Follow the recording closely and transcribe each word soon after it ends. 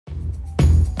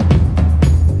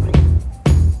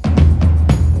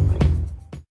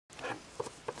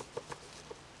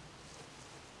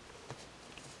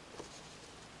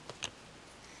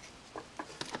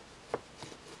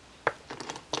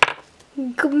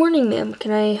morning, ma'am.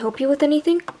 Can I help you with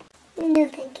anything? No,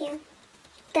 thank you.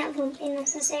 That won't be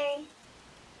necessary.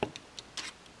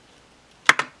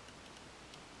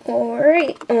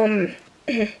 Alright,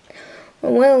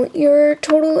 well, your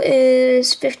total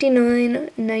is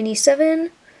 $59.97.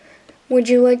 Would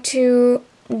you like to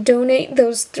donate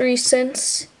those 3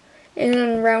 cents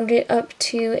and round it up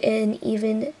to an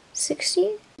even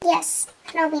 60? Yes,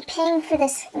 and I'll be paying for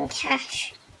this in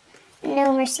cash.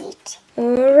 No receipt.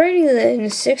 Alrighty then,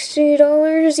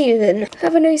 $60 even.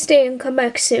 Have a nice day and come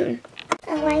back soon.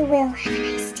 Oh, I will. Have a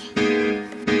nice day.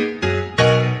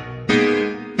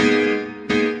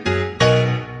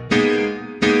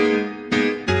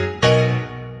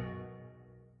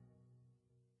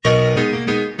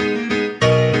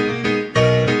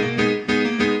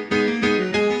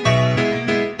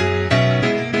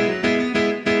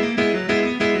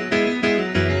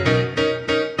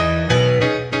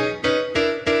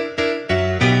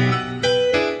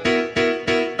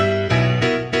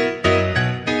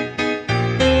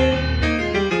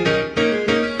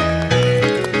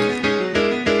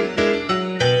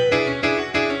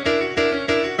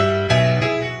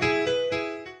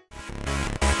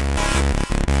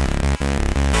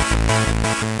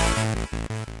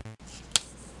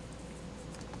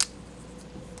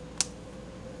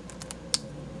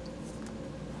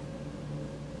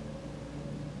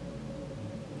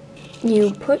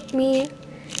 You put me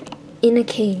in a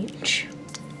cage.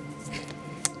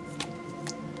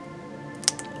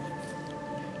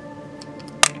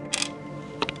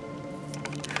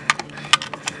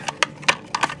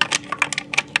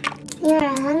 You're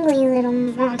a hungry little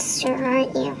monster,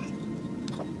 aren't you?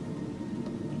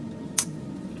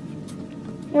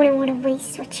 Wouldn't want to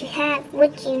waste what you have,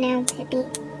 would you now, Pippi?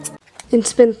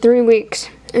 It's been 3 weeks,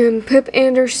 and Pip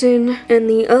Anderson and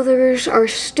the others are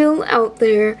still out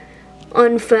there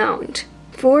unfound.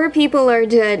 4 people are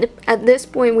dead. At this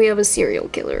point, we have a serial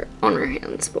killer on our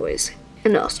hands, boys.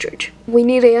 An ostrich. We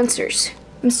need answers.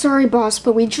 I'm sorry, boss,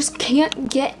 but we just can't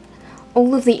get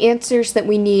all of the answers that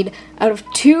we need out of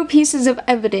 2 pieces of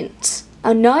evidence.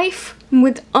 A knife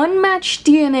with unmatched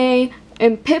DNA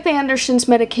and Pip Anderson's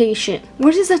medication.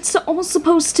 What is that all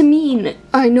supposed to mean?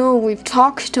 I know we've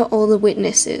talked to all the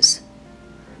witnesses.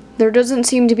 There doesn't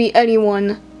seem to be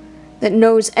anyone that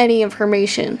knows any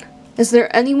information. Is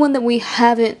there anyone that we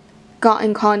haven't got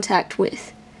in contact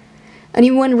with?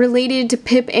 Anyone related to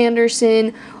Pip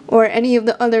Anderson or any of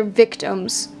the other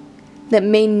victims that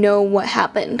may know what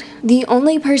happened? The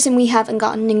only person we haven't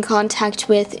gotten in contact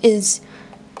with is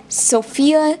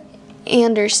Sophia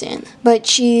Anderson, but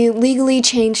she legally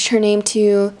changed her name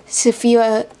to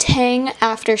Sophia Tang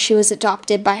after she was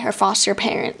adopted by her foster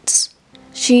parents.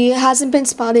 She hasn't been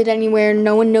spotted anywhere.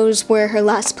 No one knows where her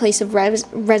last place of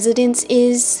residence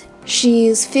is.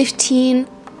 She's 15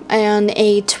 and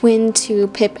a twin to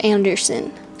Pip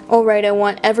Anderson. Alright, I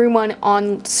want everyone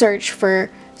on search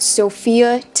for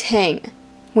Sophia Tang.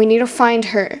 We need to find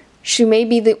her. She may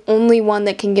be the only one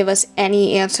that can give us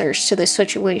any answers to this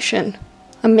situation.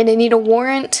 I'm gonna need a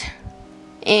warrant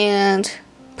and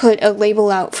put a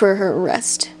label out for her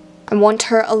arrest. I want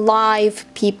her alive,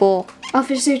 people.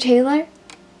 Officer Taylor,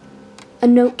 a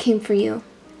note came for you.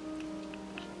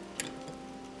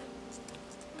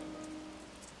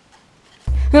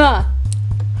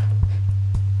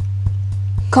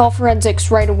 Call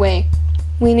forensics right away.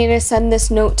 We need to send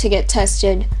this note to get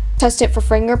tested. Test it for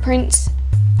fingerprints,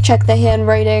 check the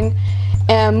handwriting,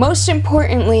 and most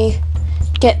importantly,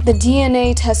 get the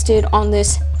DNA tested on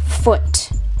this foot.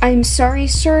 I'm sorry,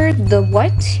 sir, the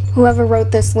what? Whoever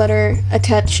wrote this letter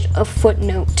attached a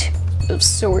footnote of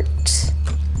sorts.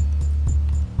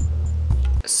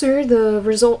 Sir, the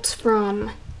results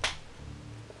from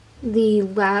the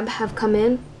lab have come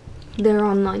in. They're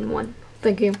on line 1.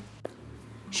 Thank you.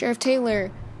 Sheriff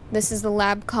Taylor, this is the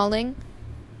lab calling.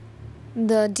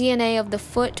 The DNA of the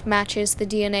foot matches the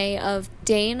DNA of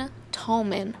Dane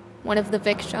Tallman, one of the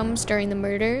victims during the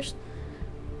murders.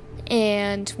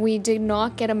 And we did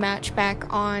not get a match back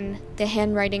on the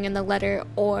handwriting in the letter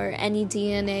or any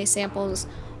DNA samples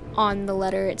on the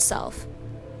letter itself.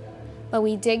 But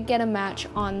we did get a match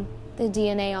on the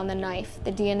DNA on the knife.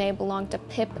 The DNA belonged to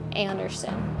Pip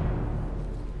Anderson.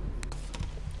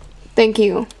 Thank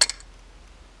you.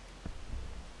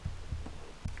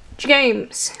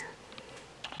 James.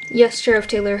 Yes, Sheriff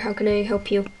Taylor, how can I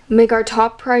help you? Make our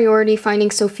top priority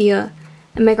finding Sophia,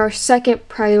 and make our second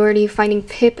priority finding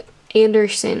Pip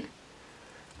Anderson.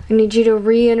 I need you to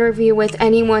re-interview with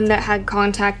anyone that had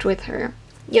contact with her.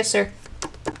 Yes, sir.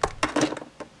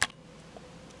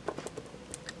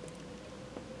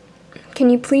 Can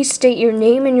you please state your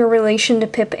name and your relation to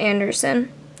Pip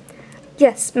Anderson?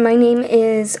 Yes, my name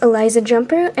is Eliza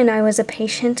Jumper, and I was a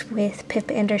patient with Pip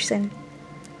Anderson.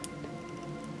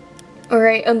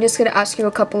 Alright, I'm just gonna ask you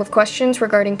a couple of questions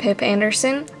regarding Pip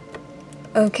Anderson.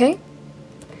 Okay.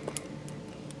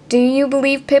 Do you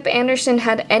believe Pip Anderson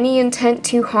had any intent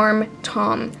to harm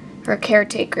Tom, her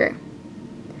caretaker?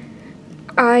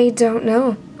 I don't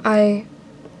know. I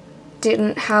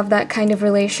didn't have that kind of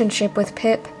relationship with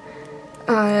Pip.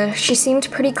 She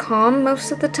seemed pretty calm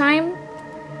most of the time.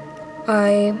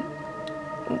 I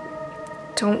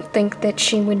don't think that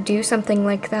she would do something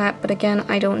like that, but again,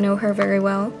 I don't know her very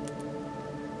well.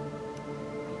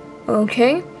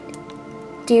 Okay.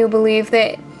 Do you believe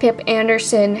that Pip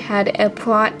Anderson had a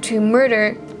plot to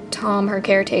murder Tom, her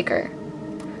caretaker?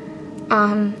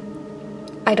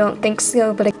 I don't think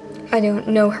so, but I don't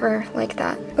know her like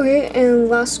that. Okay, and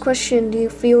last question, do you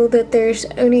feel that there's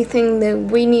anything that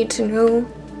we need to know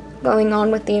going on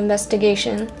with the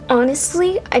investigation?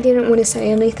 Honestly, I didn't want to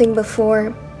say anything before,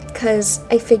 because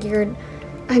I figured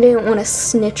I didn't want to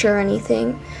snitch or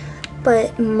anything,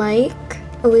 but Mike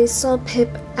always saw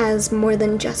Pip as more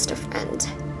than just a friend.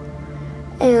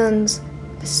 And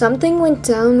something went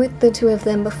down with the two of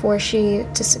them before she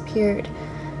disappeared.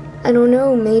 I don't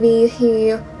know, maybe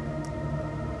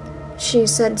she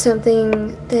said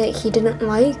something that he didn't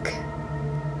like.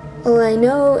 All I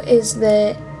know is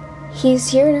that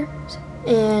he's here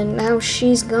and now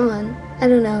she's gone. I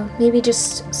don't know, maybe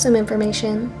just some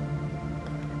information.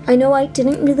 I know I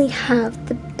didn't really have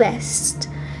the best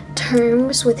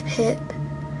terms with Pip,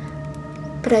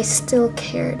 but I still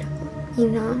cared, you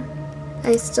know?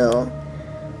 I still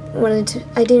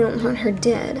I didn't want her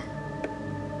dead.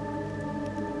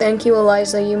 Thank you,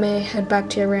 Eliza. You may head back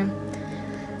to your room.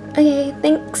 Okay,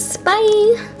 thanks.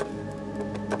 Bye!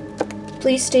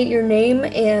 Please state your name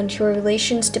and your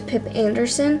relations to Pip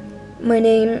Anderson. My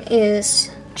name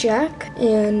is Jack,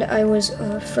 and I was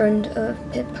a friend of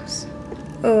Pip's.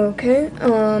 Okay,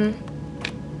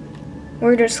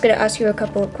 we're just gonna ask you a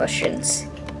couple of questions.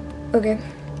 Okay.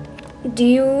 Do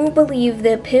you believe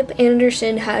that Pip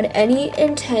Anderson had any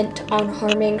intent on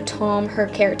harming Tom, her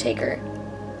caretaker?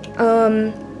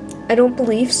 I don't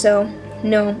believe so.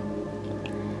 No.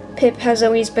 Pip has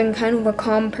always been kind of a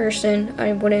calm person.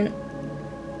 I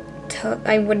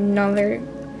would never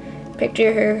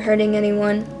picture her hurting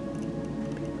anyone.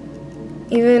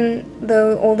 Even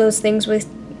though all those things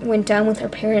went down with her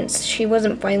parents, she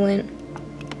wasn't violent.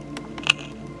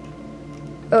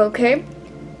 Okay.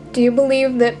 Do you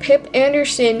believe that Pip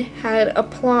Anderson had a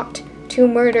plot to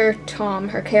murder Tom,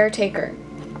 her caretaker?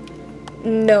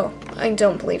 No, I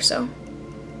don't believe so.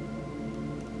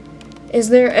 Is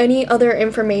there any other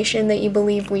information that you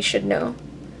believe we should know?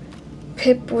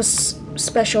 Pip was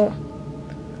special.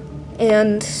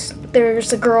 And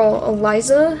there's a girl,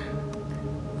 Eliza.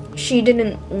 She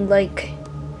didn't like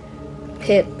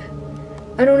Pip.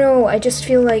 I don't know, I just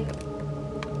feel like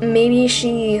maybe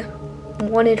she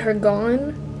wanted her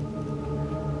gone.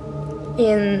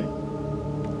 And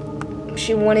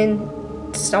she wanted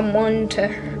someone to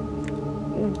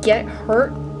get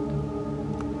hurt.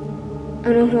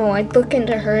 I don't know, I'd look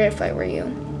into her if I were you.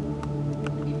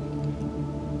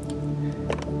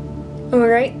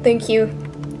 Alright, thank you.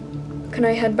 Can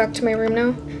I head back to my room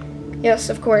now? Yes,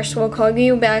 of course. We'll call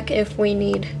you back if we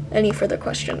need any further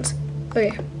questions.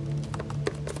 Okay.